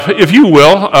If you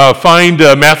will, find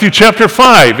Matthew chapter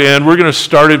 5, and we're going to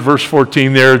start at verse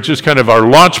 14 there, just kind of our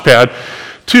launch pad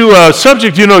to a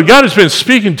subject, God has been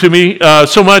speaking to me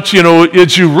so much,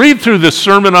 as you read through the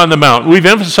Sermon on the Mount. We've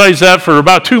emphasized that for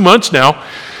about 2 months now.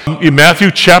 In Matthew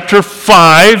chapter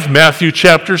 5, Matthew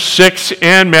chapter 6,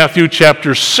 and Matthew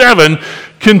chapter 7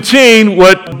 contain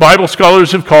what Bible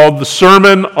scholars have called the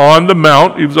Sermon on the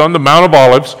Mount. It was on the Mount of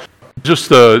Olives. Just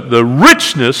the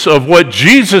richness of what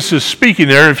Jesus is speaking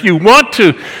there. If you want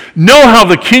to know how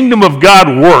the kingdom of God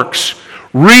works,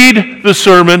 read the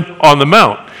Sermon on the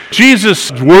Mount.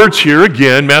 Jesus' words here,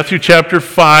 again, Matthew chapter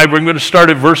 5, we're going to start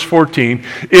at verse 14,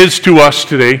 is to us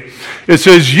today. It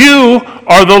says, "You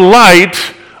are the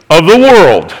light of the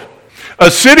world.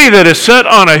 A city that is set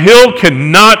on a hill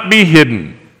cannot be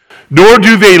hidden. Nor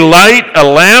do they light a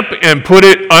lamp and put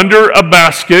it under a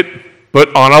basket,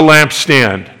 but on a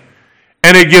lampstand.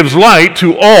 And it gives light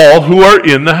to all who are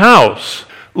in the house.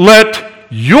 Let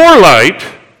your light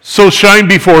so shine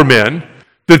before men,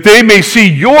 that they may see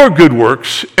your good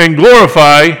works and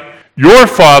glorify your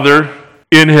Father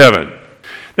in heaven."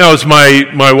 Now, as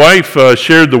my wife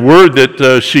shared the word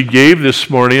that she gave this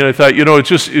morning, I thought,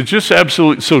 it's just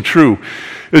absolutely so true,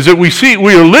 is that we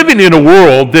are living in a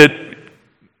world that,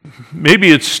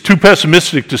 maybe it's too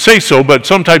pessimistic to say so, but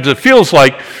sometimes it feels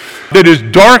like that is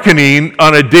darkening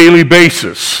on a daily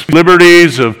basis.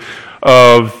 Liberties of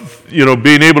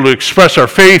being able to express our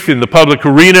faith in the public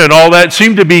arena and all that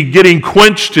seem to be getting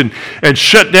quenched and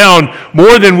shut down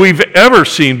more than we've ever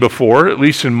seen before, at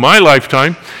least in my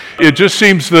lifetime. It just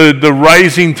seems the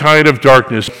rising tide of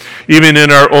darkness, even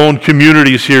in our own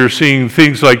communities here, seeing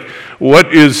things like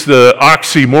what is the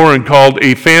oxymoron called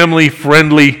a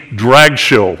family-friendly drag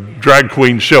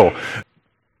queen show.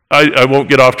 I won't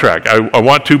get off track. I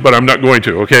want to, but I'm not going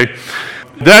to, okay?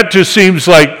 That just seems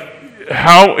like,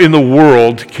 how in the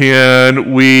world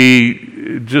can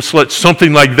we just let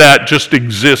something like that just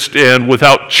exist and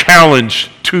without challenge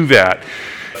to that?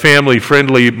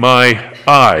 Family-friendly, my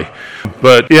eye.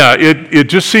 But yeah, it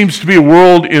just seems to be a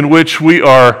world in which we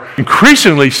are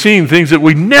increasingly seeing things that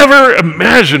we never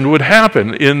imagined would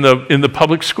happen in the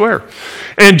public square.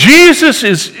 And Jesus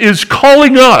is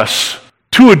calling us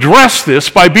to address this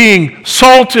by being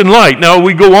salt and light. Now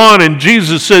we go on and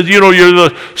Jesus says, you're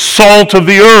the salt of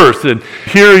the earth. And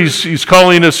here he's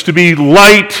calling us to be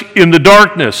light in the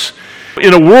darkness.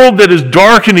 In a world that is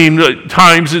darkening at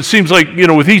times, it seems like,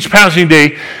 with each passing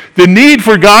day, the need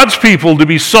for God's people to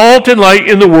be salt and light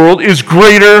in the world is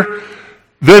greater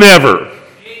than ever.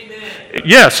 Amen.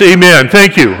 Yes, amen.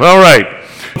 Thank you. All right.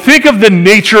 Think of the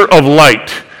nature of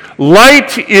light.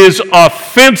 Light is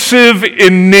offensive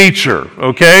in nature,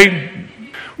 okay?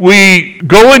 We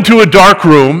go into a dark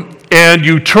room and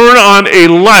you turn on a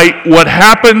light. What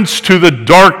happens to the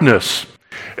darkness?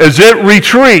 As it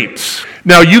retreats.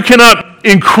 Now, you cannot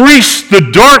increase the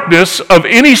darkness of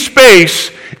any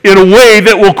space in a way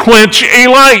that will quench a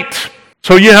light.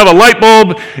 So you have a light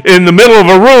bulb in the middle of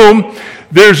a room.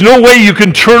 There's no way you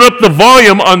can turn up the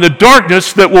volume on the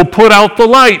darkness that will put out the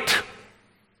light.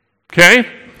 Okay?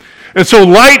 And so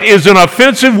light is an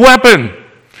offensive weapon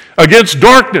against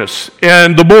darkness.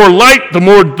 And the more light, the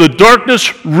more the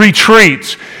darkness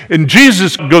retreats. And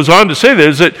Jesus goes on to say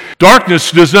this, that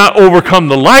darkness does not overcome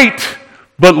the light,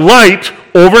 but light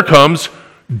overcomes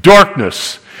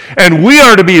darkness. And we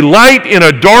are to be light in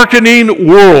a darkening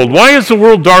world. Why is the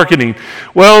world darkening?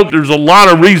 Well, there's a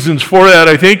lot of reasons for that,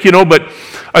 I think, but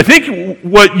I think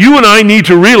what you and I need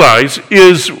to realize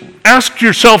is ask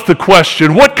yourself the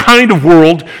question, what kind of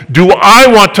world do I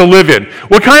want to live in?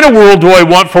 What kind of world do I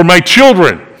want for my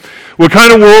children? What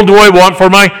kind of world do I want for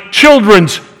my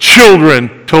children's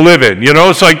children to live in?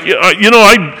 It's like,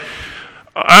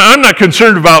 I'm not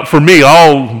concerned about for me,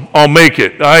 I'll make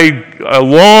it. I, a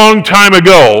long time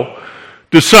ago,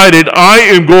 decided I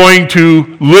am going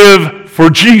to live for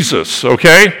Jesus,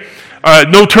 okay?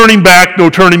 No turning back,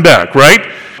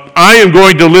 right? I am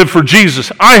going to live for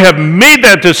Jesus. I have made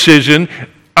that decision.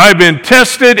 I've been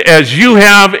tested as you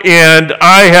have, and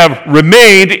I have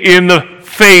remained in the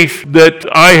faith that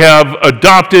I have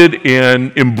adopted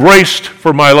and embraced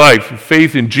for my life.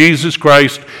 Faith in Jesus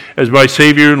Christ as my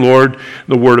Savior and Lord,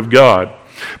 the Word of God.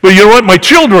 But you know what? My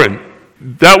children,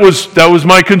 that was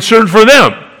my concern for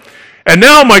them. And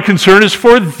now my concern is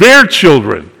for their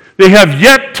children. They have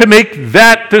yet to make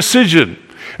that decision.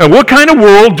 And what kind of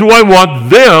world do I want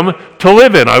them to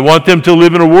live in? I want them to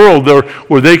live in a world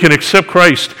where they can accept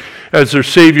Christ as their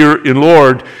Savior and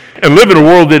Lord and live in a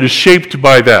world that is shaped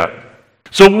by that.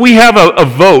 So we have a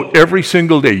vote every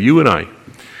single day, you and I.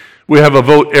 We have a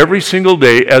vote every single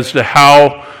day as to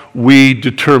how we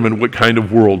determine what kind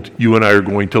of world you and I are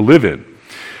going to live in.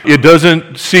 It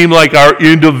doesn't seem like our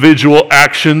individual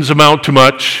actions amount to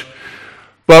much,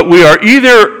 but we are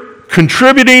either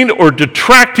contributing or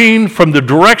detracting from the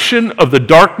direction of the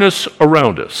darkness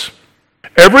around us.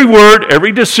 Every word,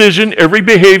 every decision, every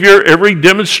behavior, every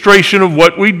demonstration of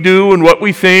what we do and what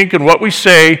we think and what we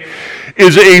say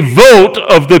is a vote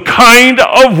of the kind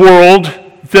of world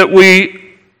that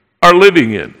we are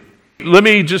living in. Let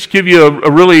me just give you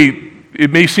a really,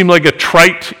 it may seem like a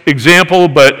trite example,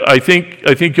 but I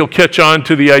think you'll catch on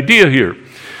to the idea here.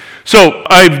 So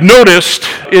I've noticed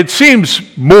it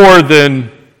seems more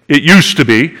than it used to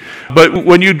be, but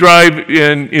when you drive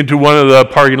into one of the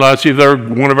parking lots, either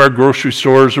one of our grocery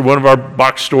stores or one of our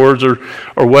box stores or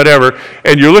whatever,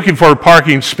 and you're looking for a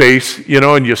parking space,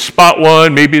 and you spot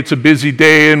one, maybe it's a busy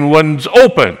day and one's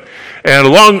open, and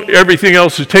along everything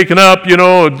else is taken up,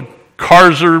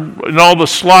 cars are in all the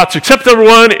slots except the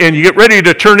one, and you get ready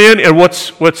to turn in, and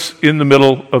what's in the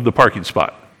middle of the parking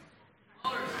spot?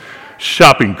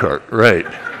 Shopping cart, right.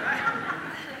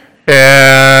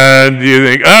 And you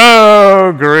think,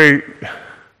 oh, great.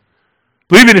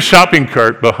 Leaving a shopping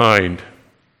cart behind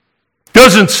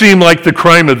doesn't seem like the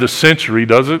crime of the century,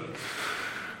 does it?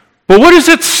 But what does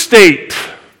it state?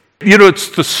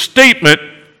 It's the statement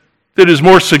that is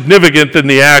more significant than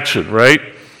the action, right?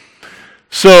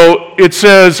 So it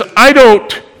says, I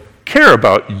don't care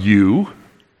about you.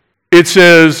 It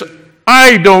says,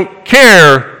 I don't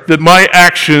care that my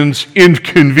actions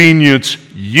inconvenience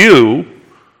you.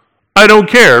 I don't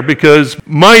care because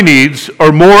my needs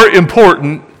are more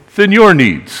important than your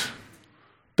needs.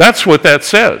 That's what that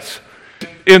says.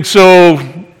 And so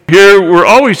here we're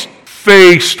always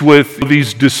faced with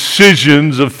these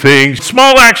decisions of things,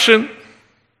 small action.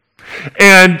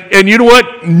 And you know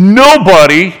what?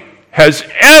 Nobody has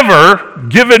ever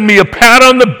given me a pat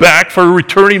on the back for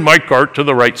returning my cart to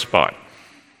the right spot.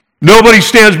 Nobody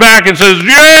stands back and says,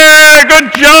 yeah,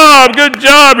 good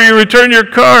job, you return your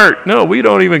cart. No, we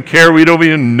don't even care, we don't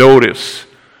even notice.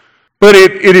 But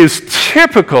it is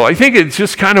typical. I think it's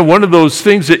just kind of one of those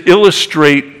things that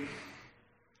illustrate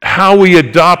how we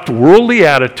adopt worldly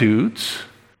attitudes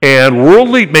and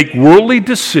make worldly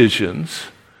decisions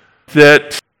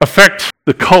that affect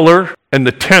the color and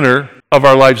the tenor of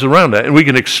our lives around that. And we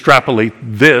can extrapolate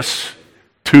this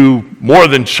to more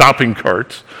than shopping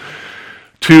carts,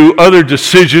 to other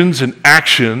decisions and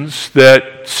actions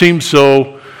that seem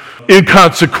so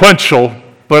inconsequential,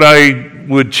 but I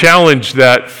would challenge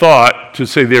that thought to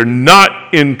say they're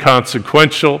not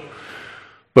inconsequential,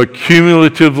 but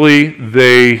cumulatively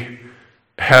they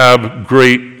have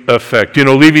great effect.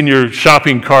 Leaving your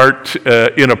shopping cart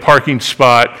in a parking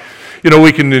spot,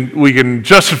 we can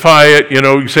justify it.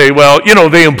 You say, well,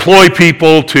 they employ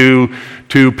people to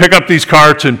pick up these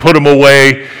carts and put them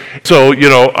away. So,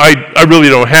 I really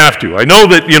don't have to. I know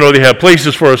that, they have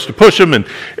places for us to push them and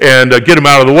get them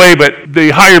out of the way, but they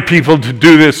hire people to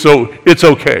do this, so it's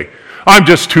okay. I'm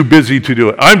just too busy to do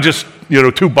it. I'm just,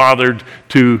 too bothered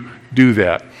to do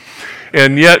that.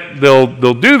 And yet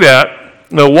they'll do that.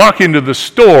 They'll walk into the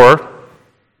store,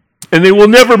 and they will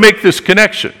never make this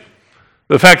connection.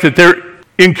 The fact that they're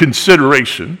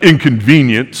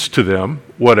inconvenience to them,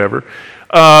 whatever,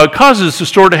 causes the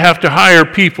store to have to hire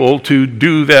people to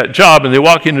do that job, and they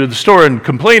walk into the store and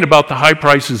complain about the high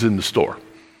prices in the store.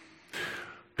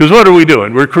 Because what are we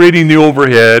doing? We're creating the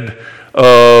overhead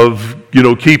of,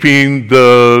 keeping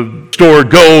the store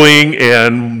going,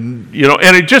 and,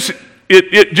 and it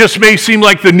just may seem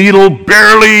like the needle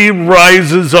barely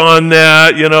rises on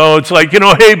that. It's like,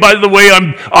 hey, by the way,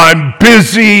 I'm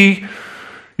busy.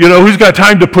 Who's got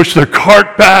time to push their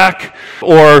cart back?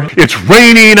 Or it's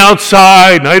raining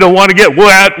outside and I don't want to get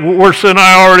wet worse than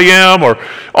I already am. Or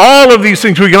all of these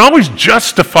things. We can always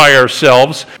justify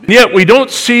ourselves, yet we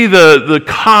don't see the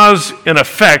cause and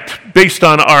effect based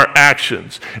on our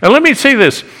actions. And let me say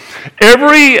this.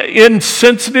 Every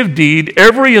insensitive deed,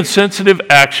 every insensitive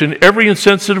action, every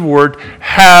insensitive word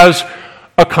has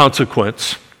a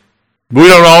consequence. We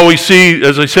don't always see,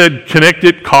 as I said,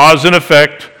 connected cause and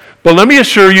effect. But let me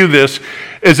assure you this,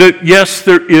 is that yes,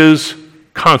 there is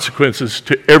consequences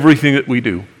to everything that we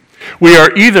do. We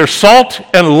are either salt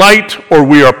and light or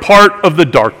we are part of the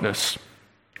darkness.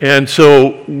 And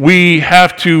so we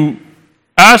have to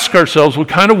ask ourselves, what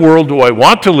kind of world do I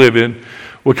want to live in?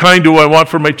 What kind do I want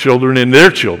for my children and their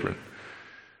children?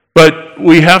 But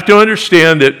we have to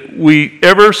understand that we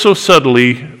ever so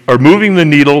subtly are moving the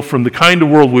needle from the kind of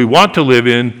world we want to live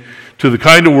in to the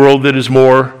kind of world that is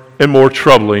more and more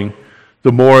troubling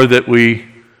the more that we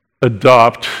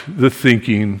adopt the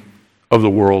thinking of the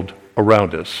world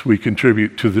around us. We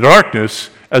contribute to the darkness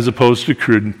as opposed to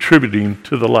contributing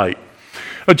to the light.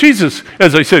 Jesus,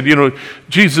 as I said,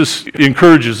 Jesus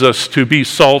encourages us to be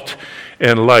salt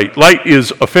and light. Light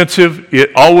is offensive. It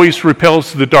always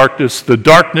repels the darkness. The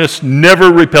darkness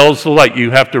never repels the light. You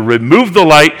have to remove the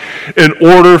light in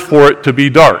order for it to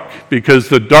be dark, because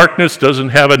the darkness doesn't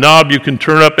have a knob you can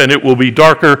turn up and it will be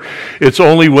darker. It's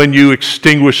only when you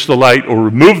extinguish the light or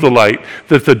remove the light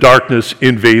that the darkness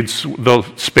invades the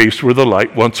space where the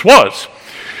light once was.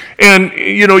 And,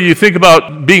 you think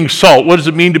about being salt. What does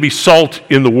it mean to be salt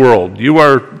in the world? You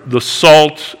are the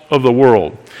salt of the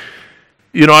world.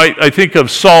 I think of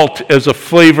salt as a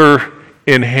flavor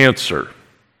enhancer.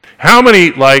 How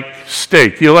many like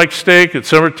steak? You like steak? It's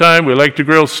summertime. We like to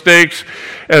grill steaks.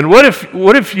 And what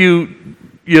if you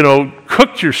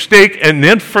cooked your steak and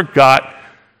then forgot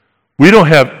we don't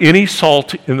have any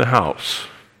salt in the house?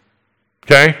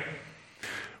 Okay?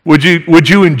 Would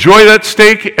you enjoy that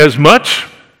steak as much?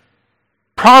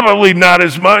 Probably not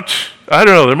as much. I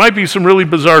don't know. There might be some really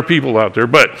bizarre people out there,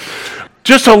 but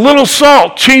just a little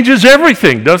salt changes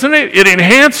everything, doesn't it? It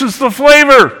enhances the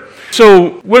flavor.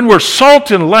 So when we're salt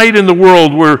and light in the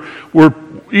world, we're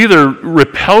either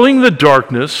repelling the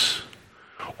darkness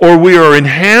or we are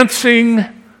enhancing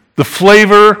the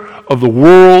flavor of the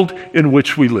world in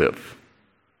which we live.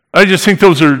 I just think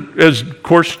those are, as of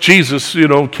course Jesus,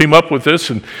 came up with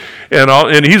this, and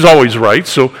he's always right.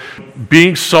 So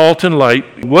being salt and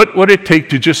light, what would it take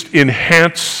to just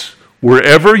enhance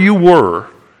wherever you were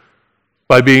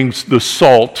by being the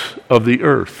salt of the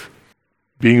earth,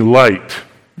 being light,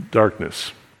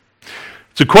 darkness?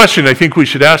 It's a question I think we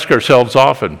should ask ourselves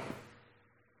often.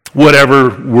 Whatever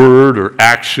word or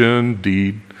action,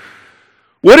 deed.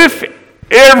 What if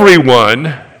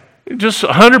everyone, just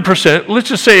 100%, let's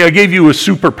just say I gave you a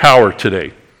superpower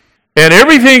today, and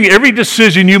every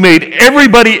decision you made,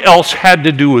 everybody else had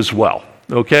to do as well,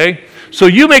 okay? So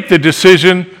you make the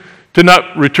decision to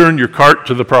not return your cart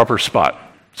to the proper spot.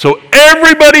 So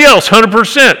everybody else,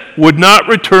 100%, would not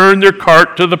return their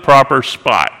cart to the proper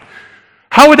spot.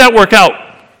 How would that work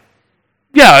out?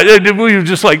 Yeah, we were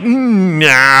just like,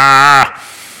 nah.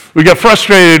 We get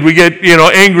frustrated, we get,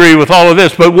 angry with all of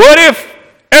this. But what if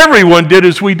everyone did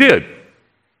as we did?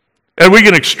 And we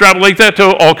can extrapolate that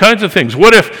to all kinds of things.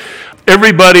 What if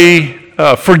everybody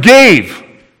forgave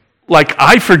like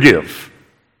I forgive?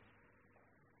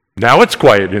 Now it's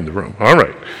quiet in the room. All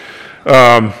right.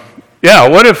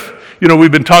 What if,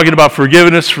 we've been talking about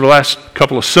forgiveness for the last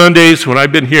couple of Sundays when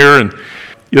I've been here, and,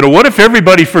 what if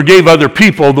everybody forgave other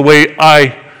people the way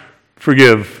I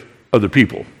forgive other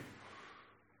people?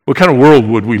 What kind of world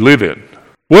would we live in?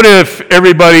 What if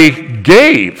everybody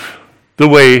gave the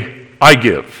way I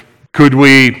give? Could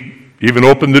we even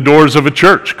open the doors of a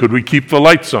church? Could we keep the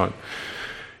lights on?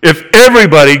 If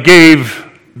everybody gave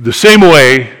the same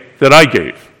way that I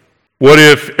gave, what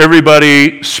if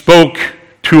everybody spoke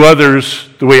to others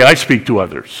the way I speak to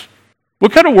others?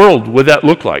 What kind of world would that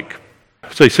look like?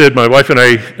 As I said, my wife and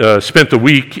I spent the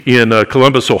week in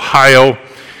Columbus, Ohio,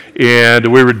 and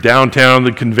we were downtown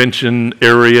the convention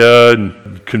area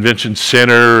and convention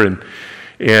center,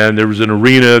 and there was an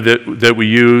arena that we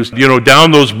used.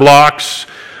 Down those blocks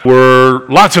were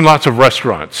lots and lots of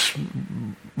restaurants.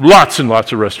 Lots and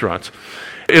lots of restaurants.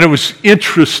 And it was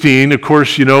interesting, of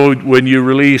course, when you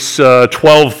release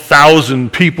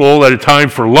 12,000 people at a time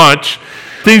for lunch,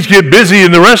 things get busy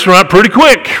in the restaurant pretty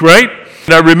quick, right?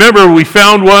 And I remember we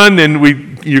found one,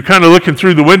 and you're kind of looking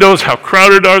through the windows, how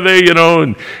crowded are they,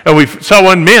 and we saw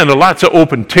one, man, there are lots of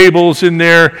open tables in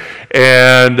there,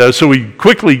 and so we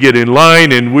quickly get in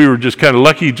line, and we were just kind of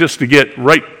lucky just to get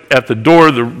right at the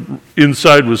door. The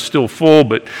inside was still full,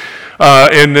 but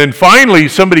and then finally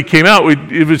somebody came out.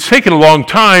 It was taking a long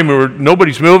time,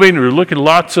 nobody's moving, we were looking at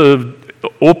lots of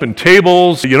open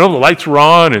tables, the lights were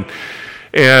on,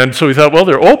 and so we thought, well,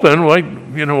 they're open, why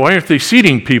aren't they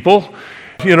seating people?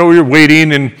 We were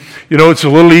waiting, and, it's a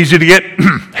little easy to get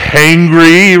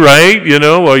hangry, right,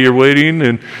 while you're waiting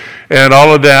and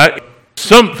all of that.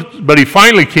 Somebody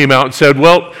finally came out and said,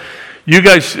 well, you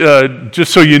guys,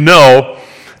 just so you know,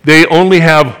 they only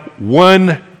have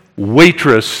one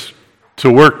waitress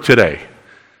to work today.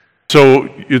 So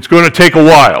it's going to take a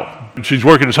while. She's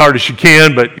working as hard as she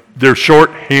can, but they're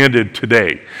short-handed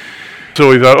today. So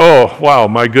we thought, oh, wow,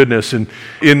 my goodness. And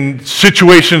in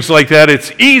situations like that, it's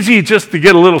easy just to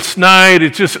get a little snide.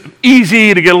 It's just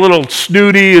easy to get a little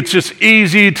snooty. It's just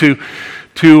easy to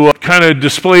kind of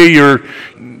display your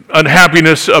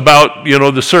unhappiness about,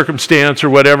 the circumstance or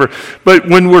whatever. But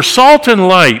when we're salt and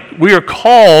light, we are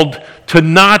called to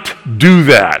not do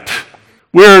that.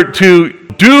 We're to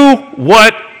do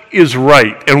what is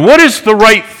right. And what is the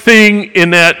right thing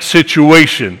in that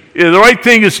situation? The right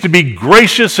thing is to be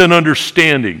gracious and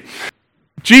understanding.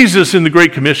 Jesus in the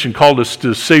Great Commission called us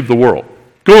to save the world.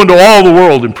 Go into all the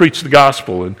world and preach the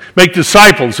gospel and make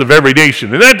disciples of every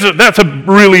nation. And that's a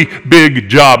really big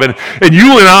job. And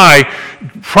you and I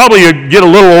probably get a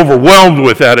little overwhelmed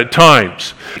with that at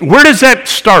times. Where does that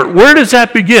start? Where does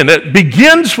that begin? It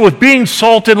begins with being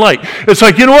salt and light. It's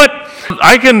like, you know what?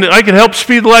 I can help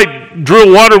Speed Light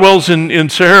drill water wells in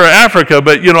Sahara, Africa,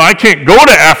 but, I can't go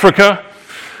to Africa.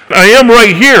 I am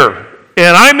right here.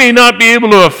 And I may not be able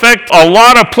to affect a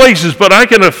lot of places, but I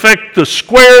can affect the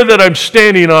square that I'm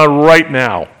standing on right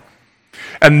now.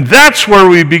 And that's where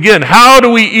we begin. How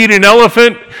do we eat an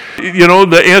elephant?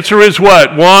 The answer is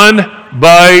what? One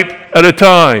bite at a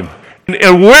time.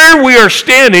 And where we are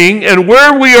standing and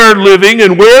where we are living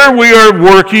and where we are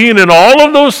working and all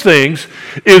of those things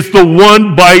is the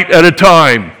one bite at a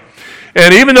time.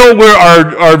 And even though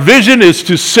our vision is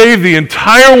to save the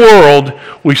entire world,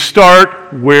 we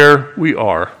start where we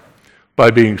are,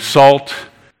 by being salt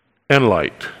and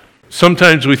light.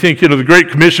 Sometimes we think, the Great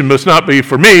Commission must not be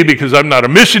for me because I'm not a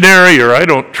missionary or I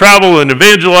don't travel and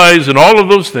evangelize and all of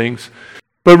those things.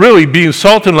 But really, being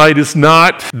salt and light is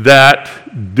not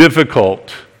that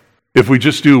difficult if we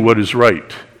just do what is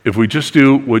right, if we just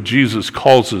do what Jesus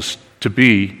calls us to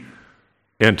be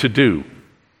and to do.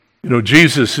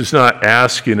 Jesus is not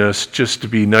asking us just to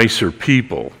be nicer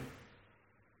people.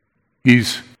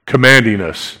 He's commanding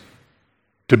us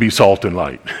to be salt and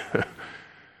light.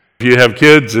 If you have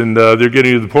kids and they're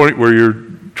getting to the point where you're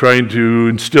trying to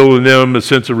instill in them a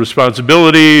sense of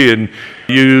responsibility and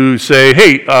you say,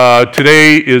 hey,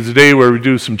 today is the day where we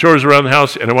do some chores around the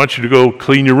house and I want you to go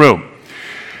clean your room.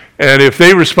 And if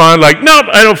they respond like, nope,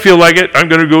 I don't feel like it, I'm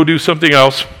going to go do something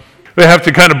else, we have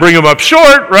to kind of bring them up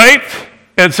short, right?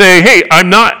 And say, hey, I'm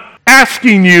not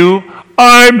asking you,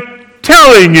 I'm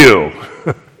telling you.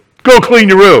 Go clean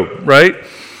your room, right?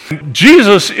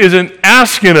 Jesus isn't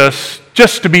asking us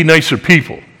just to be nicer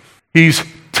people. He's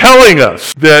telling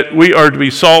us that we are to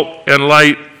be salt and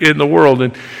light in the world.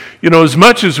 And, as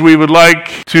much as we would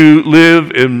like to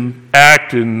live and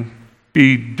act and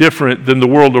be different than the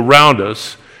world around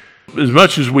us, as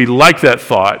much as we like that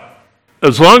thought,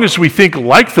 as long as we think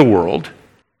like the world,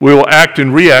 we will act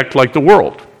and react like the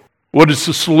world. What is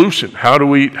the solution? How do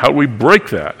we break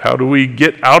that? How do we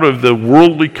get out of the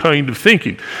worldly kind of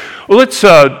thinking? Well, let's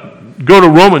go to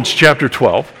Romans chapter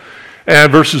 12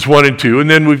 and verses 1 and 2, and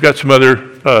then we've got some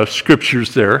other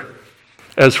scriptures there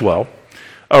as well.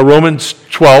 Romans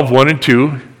 12, 1 and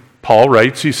 2, Paul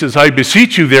writes, he says, I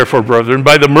beseech you therefore, brethren,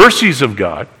 by the mercies of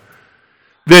God,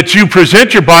 that you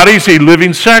present your bodies a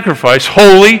living sacrifice,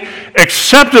 holy,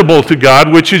 acceptable to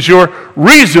God, which is your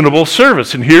reasonable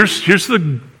service. And here's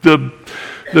the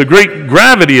great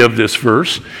gravity of this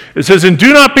verse. It says, and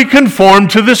do not be conformed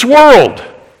to this world.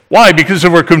 Why? Because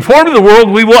if we're conformed to the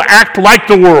world, we will act like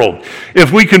the world.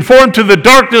 If we conform to the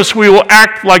darkness, we will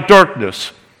act like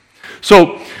darkness.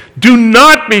 So do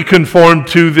not be conformed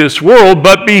to this world,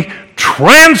 but be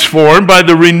transformed by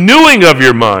the renewing of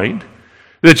your mind,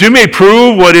 that you may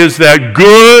prove what is that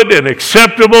good and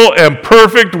acceptable and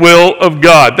perfect will of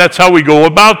God. That's how we go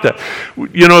about that.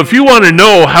 If you want to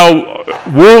know how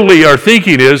worldly our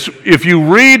thinking is, if you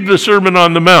read the Sermon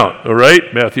on the Mount, all right,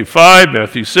 Matthew 5,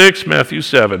 Matthew 6, Matthew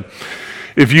 7,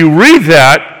 if you read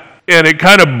that and it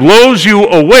kind of blows you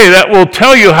away, that will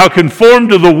tell you how conformed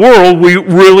to the world we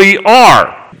really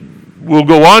are. We'll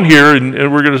go on here, and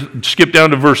we're going to skip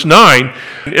down to verse 9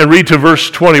 and read to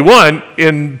verse 21.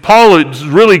 And Paul is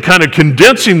really kind of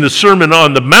condensing the Sermon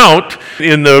on the Mount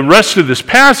in the rest of this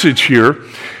passage here.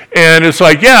 And it's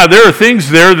like, yeah, there are things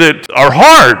there that are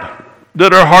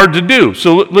hard to do.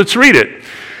 So let's read it.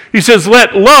 He says,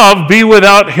 let love be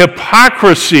without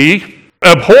hypocrisy,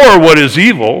 abhor what is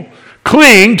evil,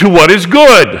 cling to what is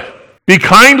good. Be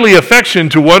kindly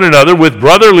affectioned to one another with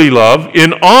brotherly love,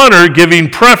 in honor giving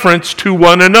preference to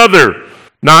one another,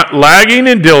 not lagging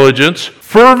in diligence,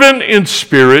 fervent in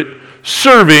spirit,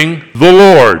 serving the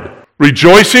Lord,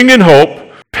 rejoicing in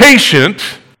hope, patient,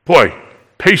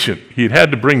 he'd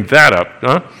had to bring that up,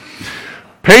 huh?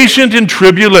 Patient in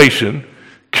tribulation,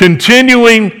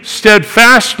 continuing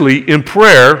steadfastly in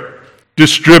prayer,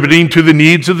 distributing to the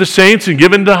needs of the saints and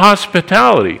giving to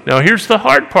hospitality. Now here's the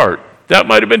hard part. That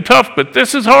might have been tough, but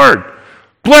this is hard.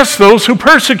 Bless those who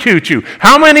persecute you.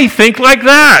 How many think like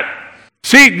that?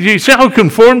 See, do you see how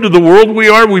conformed to the world we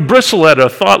are? We bristle at a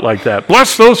thought like that.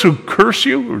 Bless those who curse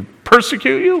you or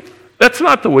persecute you. That's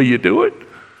not the way you do it.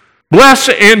 Bless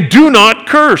and do not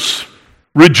curse.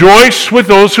 Rejoice with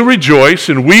those who rejoice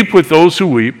and weep with those who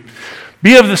weep.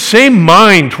 Be of the same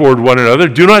mind toward one another.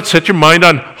 Do not set your mind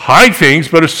on high things,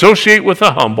 but associate with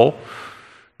the humble.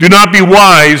 Do not be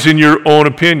wise in your own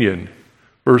opinion.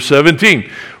 Verse 17,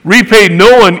 repay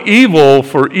no one evil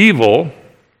for evil.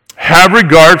 Have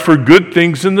regard for good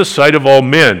things in the sight of all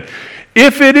men.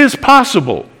 If it is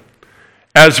possible,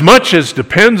 as much as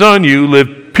depends on you,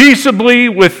 live peaceably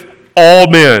with all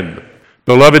men.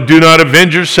 Beloved, do not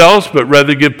avenge yourselves, but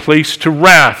rather give place to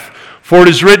wrath. For it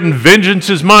is written, vengeance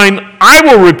is mine, I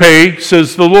will repay,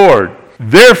 says the Lord.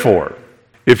 Therefore,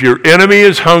 if your enemy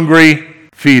is hungry,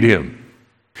 feed him.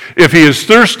 If he is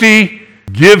thirsty,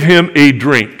 give him a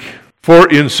drink.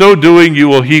 For in so doing you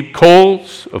will heap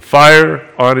coals of fire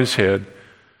on his head.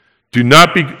 Do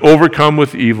not be overcome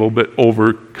with evil, but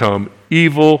overcome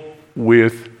evil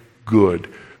with good.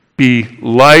 Be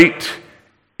light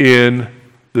in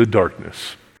the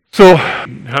darkness. So,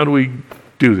 how do we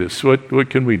do this? What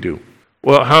can we do?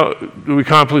 Well, how do we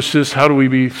accomplish this? How do we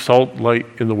be salt, light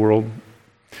in the world?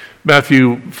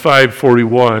 Matthew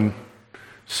 5:41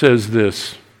 says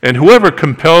this, and whoever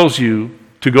compels you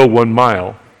to go 1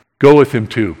 mile, go with him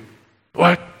too.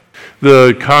 What?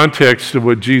 The context of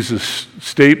what Jesus'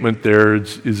 statement there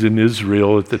is in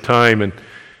Israel at the time, and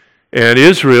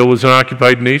Israel was an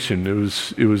occupied nation.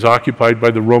 It was occupied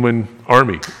by the Roman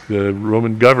army. The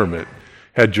Roman government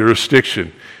had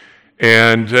jurisdiction.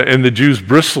 And the Jews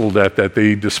bristled at that.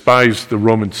 They despised the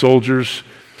Roman soldiers.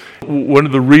 One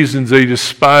of the reasons they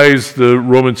despised the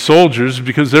Roman soldiers is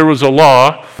because there was a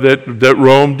law that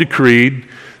Rome decreed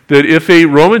that if a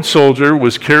Roman soldier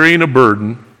was carrying a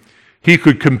burden, he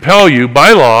could compel you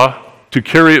by law to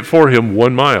carry it for him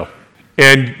 1 mile.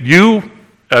 And you,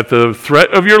 at the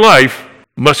threat of your life,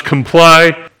 must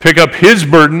comply, pick up his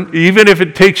burden, even if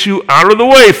it takes you out of the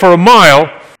way for 1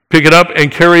 mile, pick it up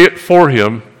and carry it for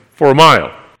him for 1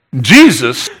 mile.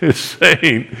 Jesus is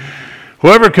saying,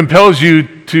 whoever compels you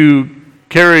to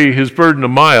carry his burden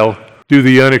 1 mile, do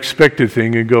the unexpected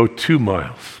thing and go 2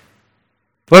 miles.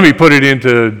 Let me put it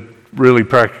into really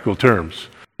practical terms.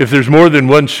 If there's more than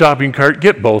one shopping cart,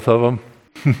 get both of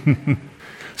them.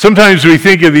 Sometimes we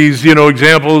think of these,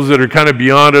 examples that are kind of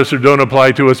beyond us or don't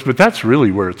apply to us, but that's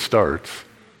really where it starts.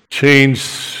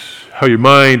 Change how your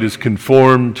mind is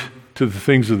conformed to the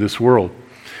things of this world.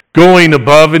 Going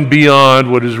above and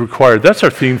beyond what is required. That's our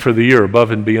theme for the year,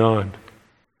 above and beyond.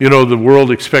 The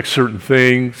world expects certain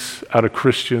things out of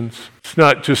Christians. It's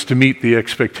not just to meet the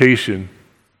expectation,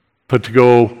 but to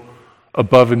go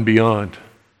above and beyond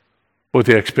what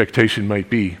the expectation might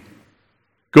be.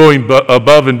 Going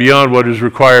above and beyond what is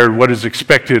required, what is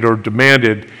expected or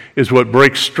demanded, is what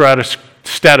breaks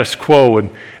status quo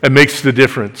and makes the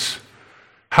difference.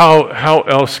 How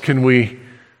else can we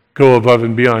go above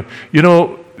and beyond?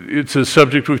 It's a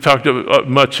subject we've talked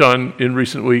much on in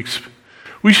recent weeks.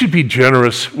 We should be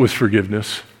generous with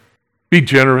forgiveness. Be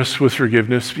generous with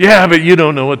forgiveness. Yeah, but you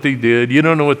don't know what they did. You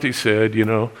don't know what they said, You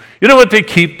know what they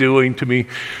keep doing to me.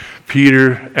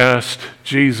 Peter asked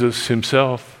Jesus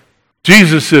himself,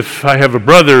 Jesus, if I have a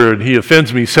brother and he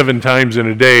offends me 7 times in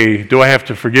a day, do I have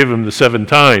to forgive him the 7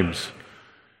 times?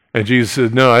 And Jesus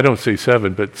said, no, I don't say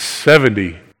 7, but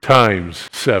 70 times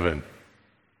 7.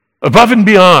 Above and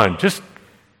beyond. Just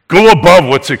go above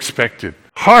what's expected.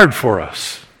 Hard for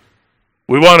us.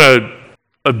 We want to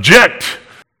object,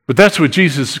 but that's what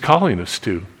Jesus is calling us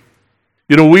to.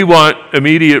 We want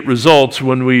immediate results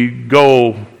when we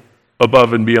go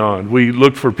above and beyond. We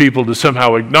look for people to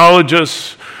somehow acknowledge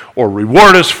us or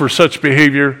reward us for such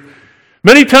behavior.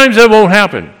 Many times that won't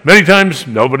happen. Many times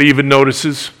nobody even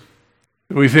notices.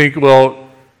 We think, well,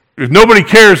 if nobody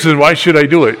cares, then why should I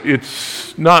do it?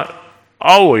 It's not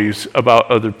always about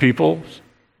other people.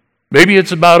 Maybe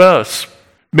it's about us.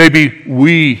 Maybe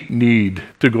we need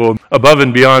to go above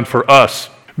and beyond for us.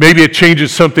 Maybe it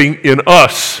changes something in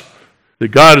us that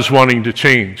God is wanting to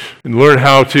change and learn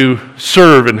how to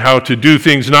serve and how to do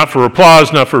things not for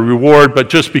applause, not for reward, but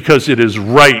just because it is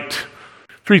right.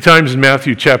 3 times in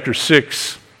Matthew chapter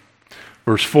 6,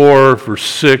 verse 4, verse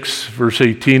 6, verse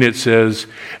 18, it says,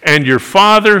 and your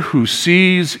Father who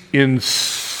sees in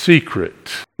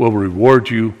secret will reward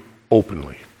you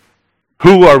openly.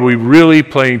 Who are we really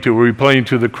playing to? Are we playing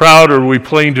to the crowd, or are we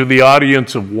playing to the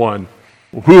audience of one?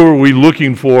 Who are we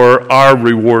looking for our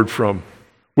reward from?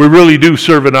 We really do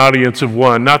serve an audience of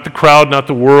one, not the crowd, not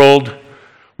the world.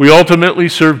 We ultimately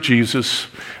serve Jesus.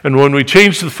 And when we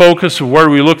change the focus of where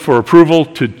we look for approval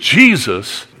to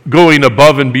Jesus, going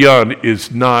above and beyond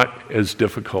is not as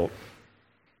difficult.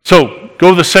 So,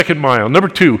 go the 2nd mile. Number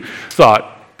 2,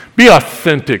 thought. Be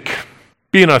authentic.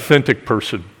 Be an authentic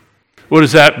person. What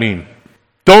does that mean?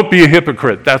 Don't be a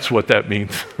hypocrite. That's what that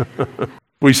means.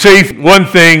 We say one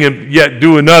thing and yet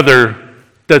do another.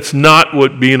 That's not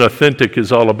what being authentic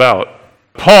is all about.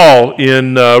 Paul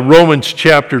in Romans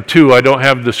chapter 2. I don't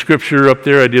have the scripture up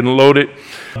there. I didn't load it.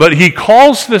 But he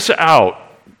calls this out.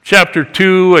 Chapter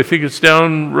 2, I think it's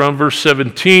down around verse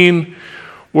 17,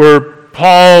 where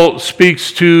Paul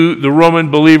speaks to the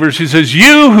Roman believers. He says,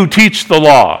 you who teach the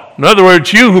law, in other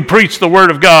words, you who preach the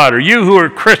word of God, or you who are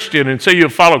Christian and say you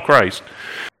follow Christ,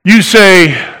 you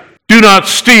say, do not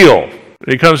steal. And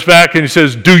he comes back and he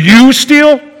says, do you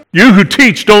steal? You who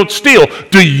teach, don't steal.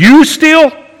 Do you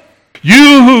steal?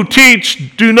 You who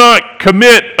teach, do not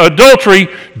commit adultery.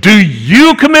 Do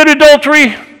you commit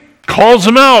adultery? Calls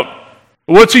them out.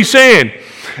 What's he saying?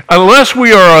 Unless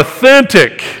we are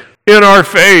authentic in our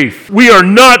faith, we are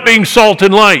not being salt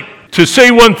and light. To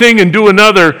say one thing and do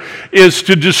another is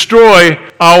to destroy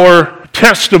our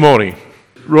testimony.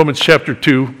 Romans chapter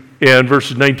 2 and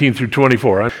verses 19 through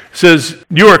 24. It says,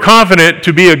 you are confident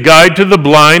to be a guide to the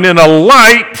blind and a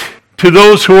light to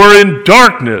those who are in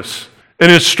darkness, an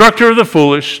instructor of the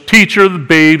foolish, teacher of the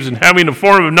babes, and having a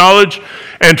form of knowledge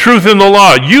and truth in the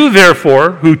law. You,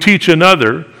 therefore, who teach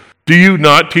another, do you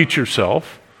not teach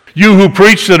yourself? You who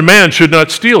preach that a man should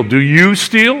not steal, do you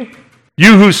steal?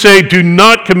 You who say, do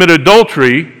not commit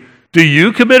adultery, do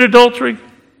you commit adultery?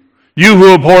 You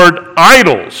who abhor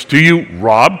idols, do you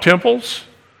rob temples?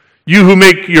 You who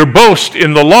make your boast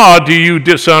in the law, do you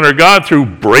dishonor God through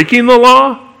breaking the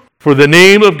law? For the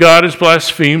name of God is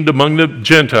blasphemed among the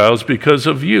Gentiles because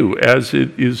of you, as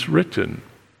it is written.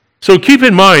 So keep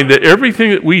in mind that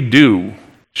everything that we do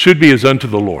should be as unto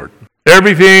the Lord.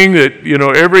 Everything that,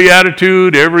 every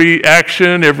attitude, every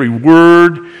action, every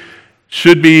word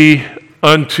should be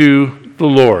unto the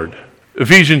Lord.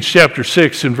 Ephesians chapter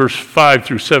 6 and verse 5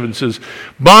 through 7 says,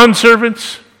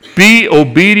 bondservants, be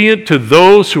obedient to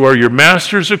those who are your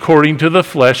masters according to the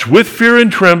flesh, with fear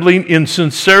and trembling, in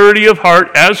sincerity of heart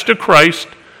as to Christ,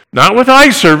 not with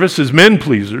eye service as men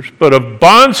pleasers, but of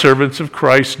bondservants of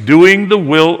Christ, doing the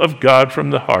will of God from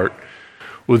the heart,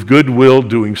 with good will,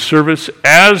 doing service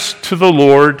as to the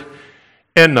Lord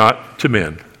and not to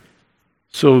men.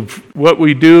 So what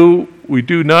we do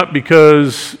not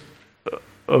because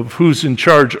of who's in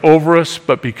charge over us,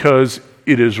 but because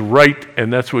it is right,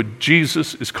 and that's what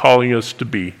Jesus is calling us to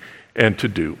be and to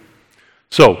do.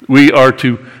 So we are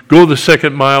to go the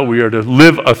second mile. We are to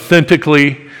live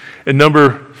authentically. And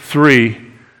number 3,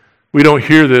 we don't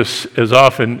hear this as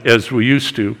often as we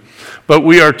used to, but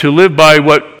we are to live by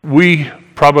what we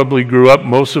probably grew up,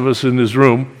 most of us in this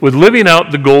room, with living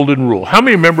out the golden rule. How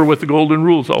many remember what the golden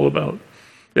rule is all about?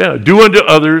 Yeah, do unto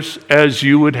others as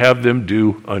you would have them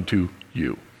do unto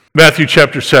you. Matthew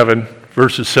chapter 7,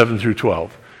 verses 7 through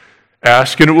 12.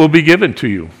 Ask and it will be given to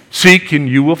you. Seek and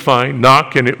you will find.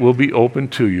 Knock and it will be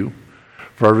opened to you.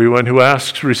 For everyone who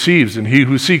asks receives, and he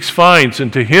who seeks finds,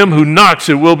 and to him who knocks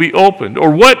it will be opened.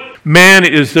 Or what man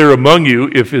is there among you,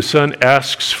 if his son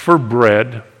asks for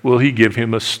bread, will he give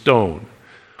him a stone?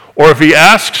 Or if he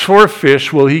asks for a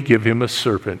fish, will he give him a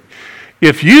serpent?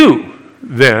 If you,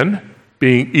 then,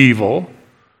 being evil,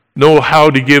 know how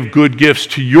to give good gifts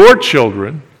to your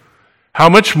children, how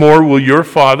much more will your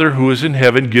Father who is in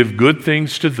heaven give good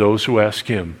things to those who ask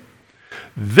him?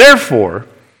 Therefore,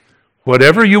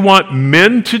 whatever you want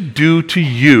men to do to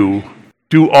you,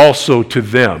 do also to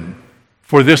them.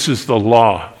 For this is the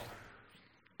law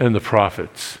and the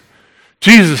prophets.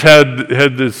 Jesus had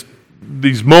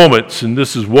these moments, and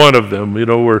this is one of them,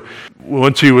 where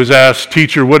once he was asked,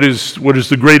 teacher, what is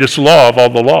the greatest law of all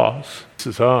the laws? He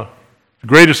says, the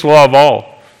greatest law of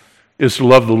all is to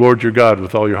love the Lord your God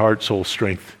with all your heart, soul,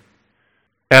 strength.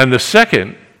 And the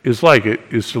second is like it,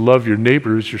 is to love your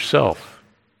neighbor as yourself.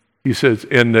 He says,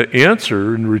 and the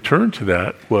answer in return to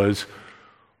that was,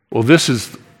 well, this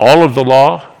is all of the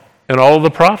law and all of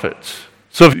the prophets.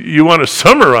 So if you want to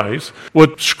summarize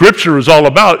what Scripture is all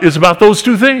about, is about those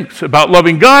two things, about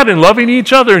loving God and loving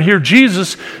each other. And here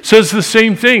Jesus says the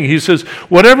same thing. He says,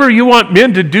 whatever you want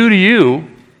men to do to you,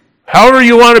 however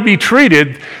you want to be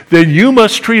treated, then you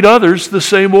must treat others the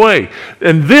same way.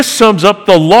 And this sums up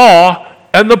the law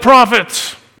and the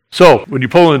prophets. So when you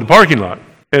pull in the parking lot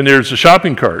and there's a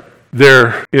shopping cart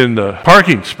there in the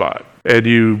parking spot, and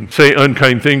you say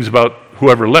unkind things about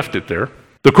whoever left it there,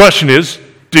 the question is,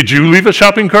 did you leave a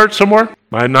shopping cart somewhere?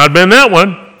 Might not have been that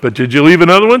one, but did you leave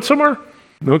another one somewhere?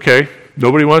 Okay,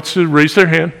 nobody wants to raise their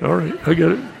hand. All right, I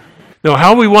get it. Now,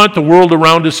 how we want the world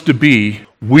around us to be,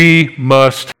 we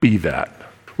must be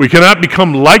that. We cannot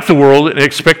become like the world and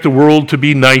expect the world to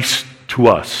be nice to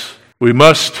us. We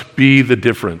must be the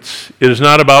difference. It is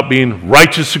not about being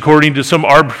righteous according to some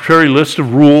arbitrary list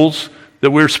of rules that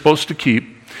we're supposed to keep.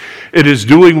 It is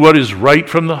doing what is right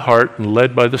from the heart and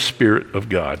led by the Spirit of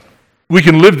God. We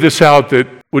can live this out, that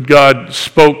what God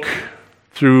spoke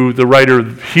through the writer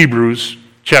of Hebrews,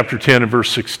 chapter 10 and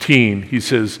verse 16. He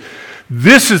says,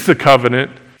 "This is the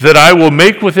covenant that I will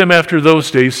make with them after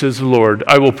those days, says the Lord.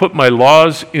 I will put my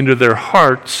laws into their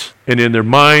hearts, and in their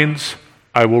minds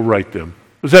I will write them."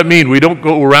 What does that mean? We don't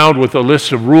go around with a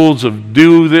list of rules of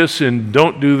do this and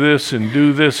don't do this and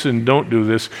do this and don't do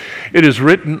this. It is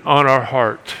written on our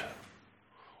heart.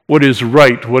 What is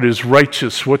right? What is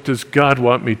righteous? What does God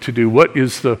want me to do? What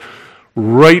is the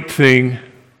right thing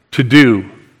to do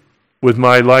with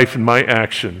my life and my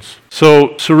actions?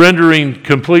 So surrendering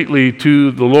completely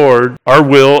to the Lord, our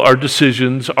will, our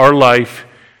decisions, our life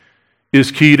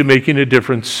is key to making a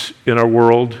difference in our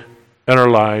world and our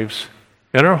lives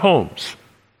and our homes.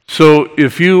 So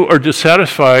if you are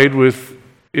dissatisfied with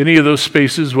any of those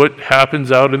spaces, what happens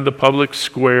out in the public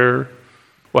square,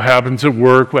 what happens at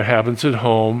work, what happens at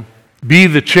home, be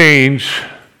the change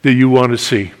that you want to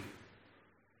see.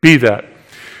 Be that.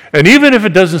 And even if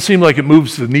it doesn't seem like it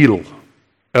moves the needle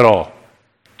at all,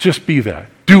 just be that.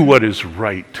 Do what is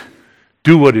right.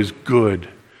 Do what is good.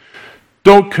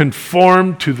 Don't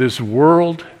conform to this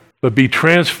world, but be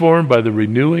transformed by the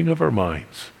renewing of our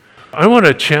minds. I want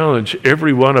to challenge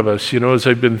every one of us, as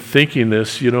I've been thinking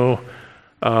this,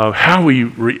 how we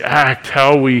react,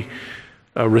 how we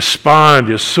respond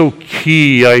is so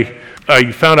key.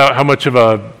 I found out how much of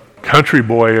a country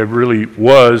boy I really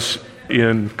was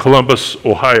in Columbus,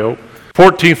 Ohio.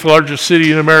 14th largest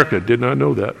city in America. Did not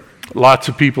know that. Lots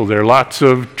of people there, lots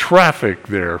of traffic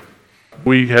there.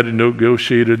 We had to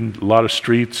negotiate in a lot of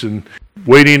streets and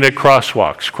waiting at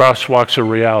crosswalks. Crosswalks are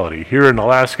reality. Here in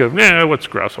Alaska, what's a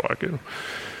crosswalk?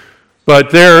 But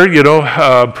there,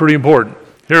 pretty important.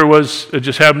 Here it was, it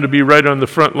just happened to be right on the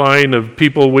front line of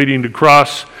people waiting to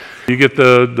cross. You get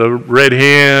the red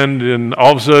hand, and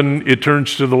all of a sudden it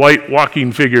turns to the white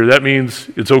walking figure. That means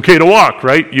it's okay to walk,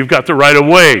 right? You've got the right of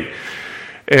way.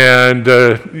 And,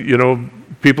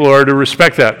 people are to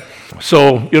respect that.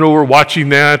 So, we're watching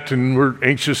that, and we're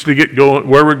anxious to get going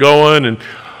where we're going, and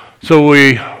so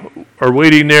we are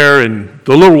waiting there, and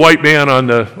the little white man on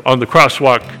the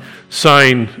crosswalk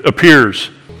sign appears.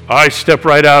 I step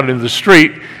right out into the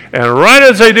street, and right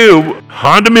as I do,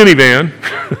 Honda minivan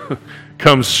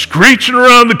comes screeching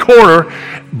around the corner,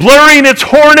 blaring its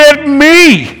horn at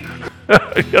me.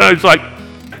 I was like,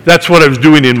 that's what I was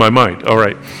doing in my mind. All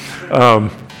right.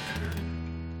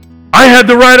 I had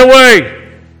the right of way.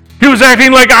 He was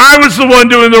acting like I was the one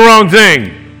doing the wrong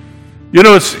thing.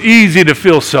 It's easy to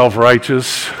feel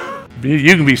self-righteous.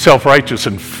 You can be self-righteous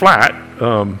and flat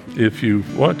if you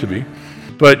want to be.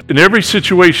 But in every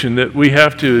situation that we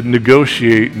have to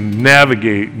negotiate and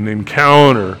navigate and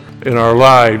encounter in our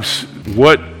lives,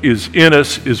 what is in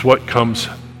us is what comes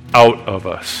out of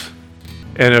us.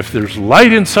 And if there's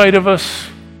light inside of us,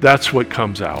 that's what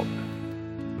comes out.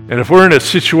 And if we're in a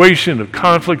situation of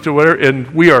conflict or whatever, and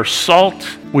we are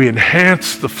salt, we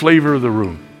enhance the flavor of the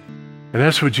room. And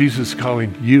that's what Jesus is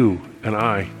calling you and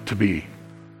I to be.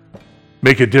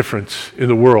 Make a difference in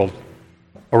the world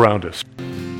around us.